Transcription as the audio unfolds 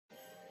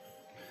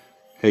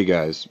Hey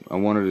guys, I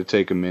wanted to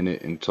take a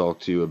minute and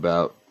talk to you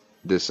about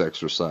this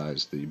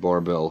exercise, the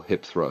barbell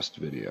hip thrust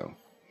video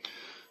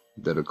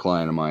that a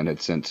client of mine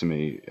had sent to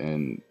me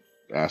and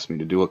asked me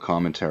to do a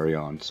commentary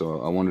on.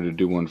 So I wanted to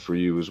do one for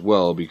you as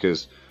well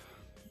because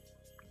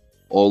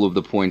all of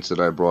the points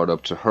that I brought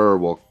up to her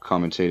while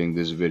commentating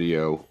this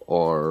video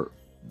are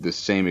the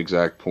same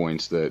exact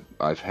points that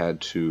I've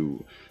had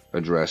to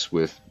address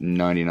with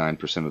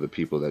 99% of the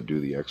people that do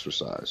the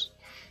exercise.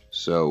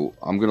 So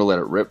I'm going to let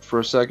it rip for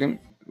a second,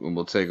 and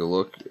we'll take a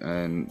look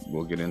and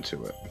we'll get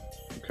into it.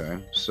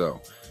 Okay, so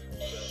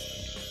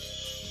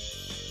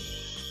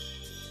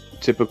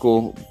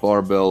typical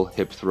barbell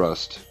hip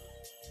thrust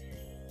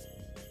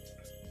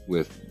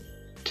with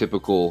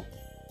typical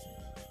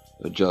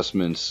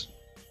adjustments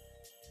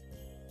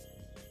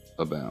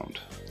abound.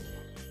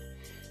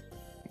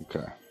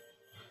 Okay,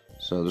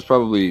 so there's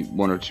probably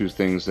one or two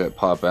things that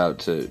pop out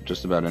to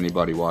just about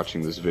anybody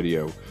watching this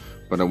video,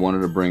 but I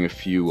wanted to bring a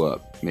few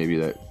up, maybe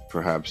that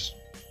perhaps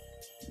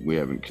we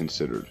haven't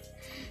considered.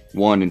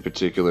 One in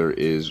particular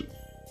is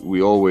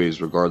we always,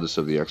 regardless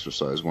of the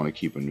exercise, want to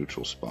keep a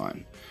neutral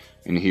spine.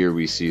 And here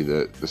we see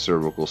that the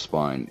cervical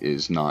spine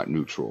is not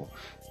neutral.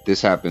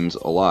 This happens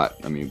a lot.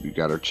 I mean, we've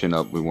got our chin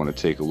up, we want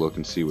to take a look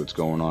and see what's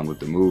going on with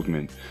the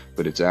movement,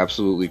 but it's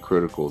absolutely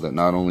critical that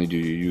not only do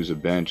you use a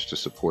bench to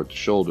support the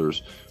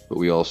shoulders, but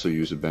we also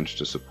use a bench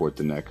to support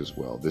the neck as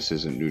well. This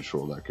isn't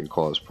neutral. That can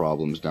cause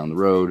problems down the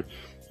road.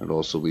 It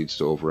also leads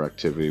to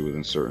overactivity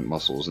within certain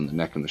muscles in the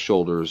neck and the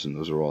shoulders, and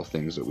those are all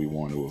things that we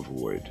want to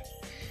avoid.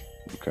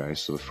 Okay,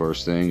 so the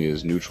first thing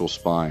is neutral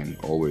spine,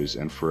 always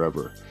and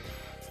forever.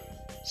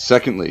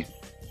 Secondly,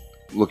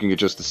 looking at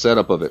just the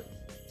setup of it,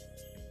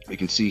 you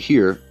can see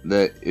here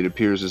that it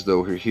appears as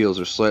though her heels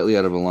are slightly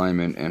out of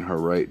alignment and her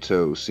right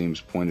toe seems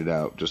pointed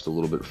out just a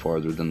little bit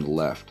farther than the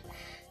left.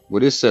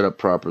 What is set up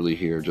properly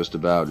here just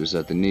about is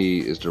that the knee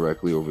is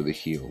directly over the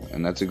heel,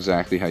 and that's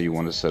exactly how you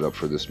want to set up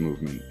for this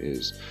movement,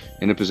 is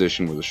in a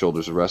position where the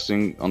shoulders are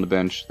resting on the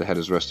bench, the head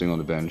is resting on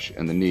the bench,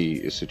 and the knee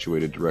is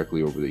situated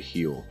directly over the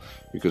heel.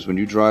 Because when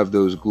you drive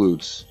those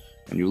glutes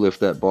and you lift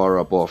that bar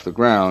up off the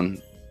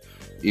ground,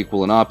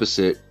 equal and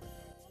opposite,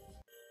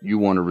 you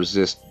want to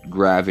resist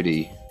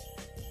gravity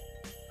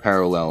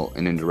parallel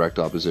and in direct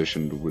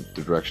opposition with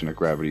the direction that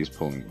gravity is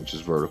pulling, which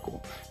is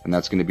vertical, and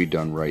that's going to be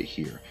done right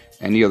here.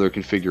 Any other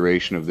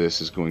configuration of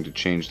this is going to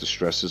change the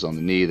stresses on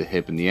the knee, the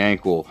hip, and the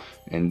ankle,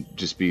 and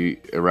just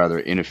be a rather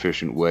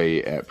inefficient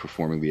way at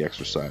performing the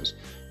exercise,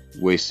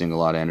 wasting a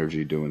lot of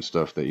energy doing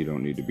stuff that you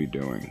don't need to be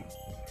doing.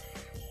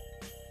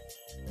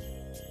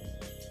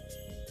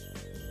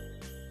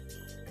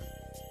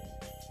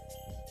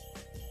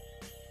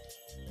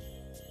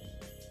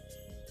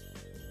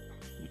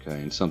 Okay,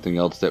 and something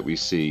else that we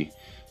see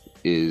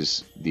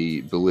is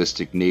the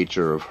ballistic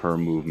nature of her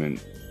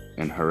movement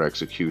and her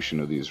execution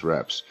of these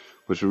reps,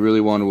 which we really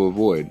want to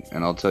avoid,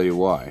 and I'll tell you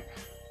why.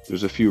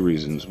 There's a few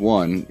reasons.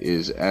 One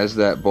is, as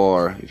that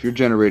bar, if you're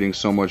generating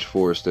so much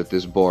force that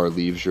this bar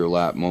leaves your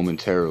lap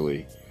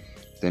momentarily,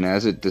 then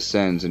as it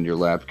descends and your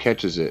lap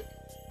catches it,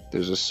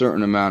 there's a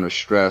certain amount of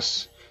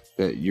stress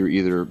that you're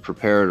either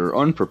prepared or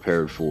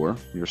unprepared for,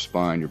 your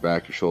spine, your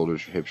back, your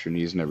shoulders, your hips, your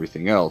knees, and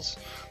everything else,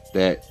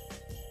 that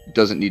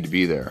doesn't need to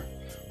be there.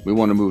 We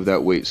want to move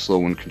that weight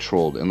slow and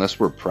controlled, unless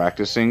we're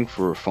practicing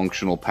for a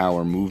functional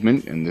power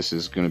movement, and this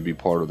is going to be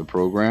part of the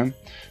program.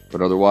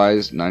 But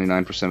otherwise,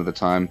 99% of the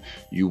time,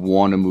 you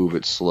want to move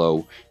it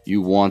slow.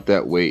 You want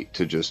that weight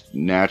to just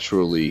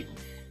naturally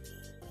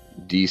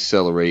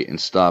decelerate and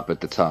stop at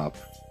the top,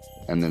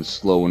 and then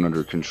slow and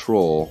under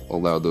control,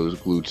 allow those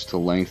glutes to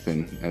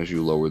lengthen as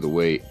you lower the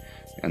weight,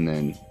 and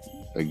then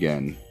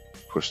again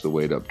push the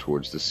weight up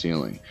towards the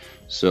ceiling.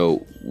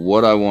 So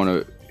what I want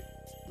to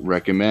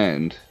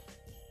recommend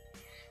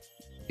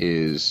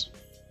is,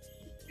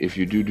 if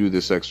you do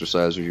this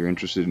exercise, or you're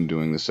interested in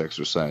doing this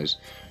exercise,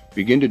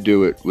 begin to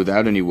do it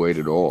without any weight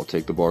at all.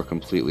 Take the bar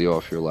completely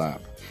off your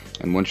lap,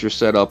 and once you're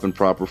set up in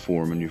proper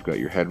form and you've got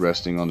your head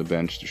resting on the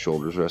bench, the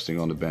shoulders resting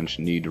on the bench,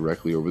 knee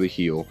directly over the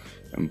heel,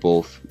 and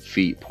both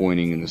feet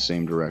pointing in the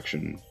same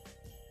direction,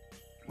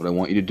 what I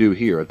want you to do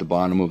here at the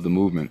bottom of the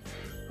movement,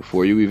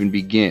 before you even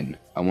begin,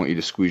 I want you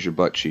to squeeze your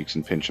butt cheeks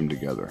and pinch them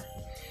together.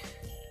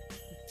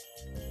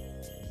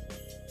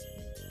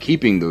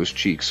 Keeping those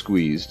cheeks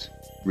squeezed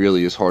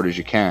really as hard as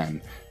you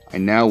can, I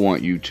now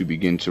want you to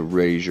begin to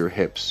raise your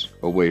hips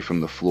away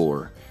from the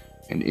floor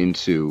and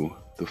into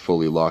the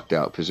fully locked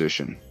out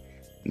position.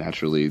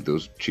 Naturally,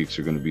 those cheeks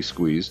are going to be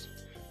squeezed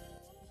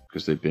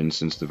because they've been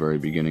since the very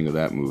beginning of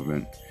that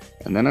movement.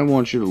 And then I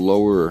want you to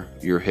lower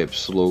your hips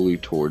slowly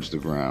towards the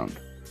ground,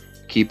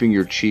 keeping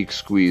your cheeks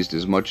squeezed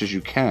as much as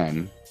you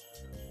can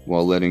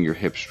while letting your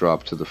hips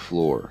drop to the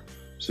floor.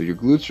 So your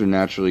glutes are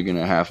naturally going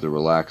to have to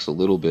relax a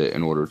little bit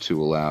in order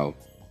to allow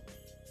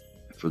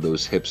for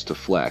those hips to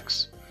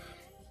flex.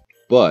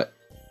 But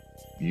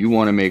you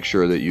want to make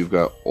sure that you've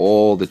got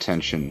all the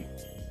tension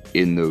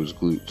in those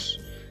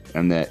glutes,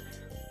 and that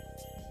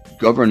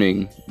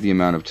governing the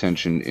amount of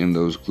tension in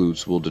those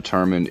glutes will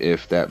determine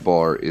if that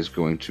bar is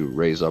going to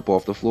raise up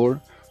off the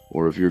floor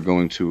or if you're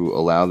going to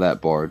allow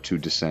that bar to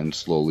descend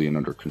slowly and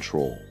under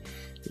control.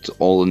 It's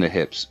all in the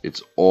hips.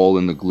 It's all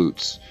in the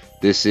glutes.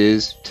 This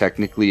is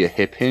technically a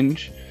hip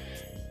hinge.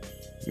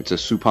 It's a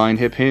supine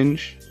hip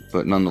hinge,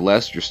 but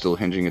nonetheless, you're still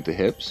hinging at the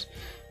hips.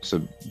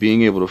 So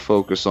being able to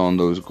focus on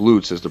those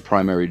glutes as the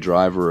primary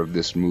driver of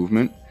this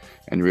movement,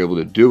 and you're able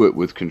to do it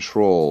with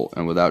control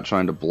and without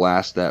trying to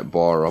blast that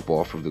bar up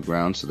off of the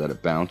ground so that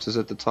it bounces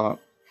at the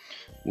top,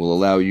 will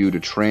allow you to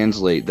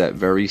translate that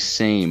very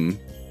same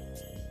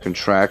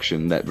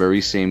contraction, that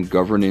very same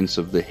governance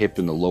of the hip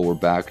and the lower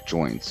back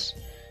joints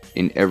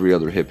in every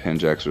other hip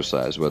hinge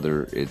exercise,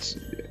 whether it's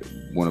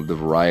one of the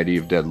variety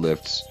of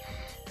deadlifts,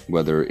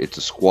 whether it's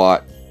a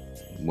squat,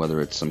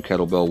 whether it's some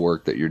kettlebell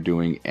work that you're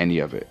doing, any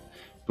of it.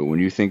 But when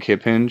you think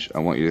hip hinge, I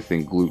want you to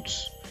think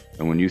glutes.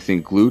 And when you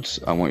think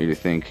glutes, I want you to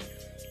think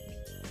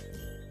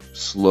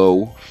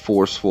slow,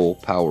 forceful,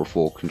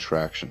 powerful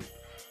contraction.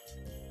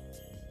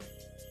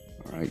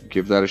 Alright,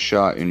 give that a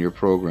shot in your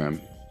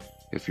program.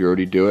 If you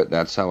already do it,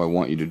 that's how I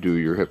want you to do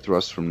your hip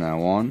thrusts from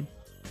now on,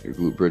 your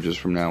glute bridges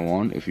from now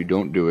on. If you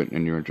don't do it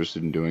and you're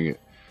interested in doing it,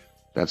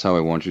 that's how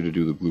I want you to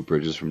do the glute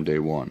bridges from day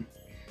one.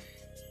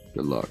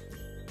 Good luck.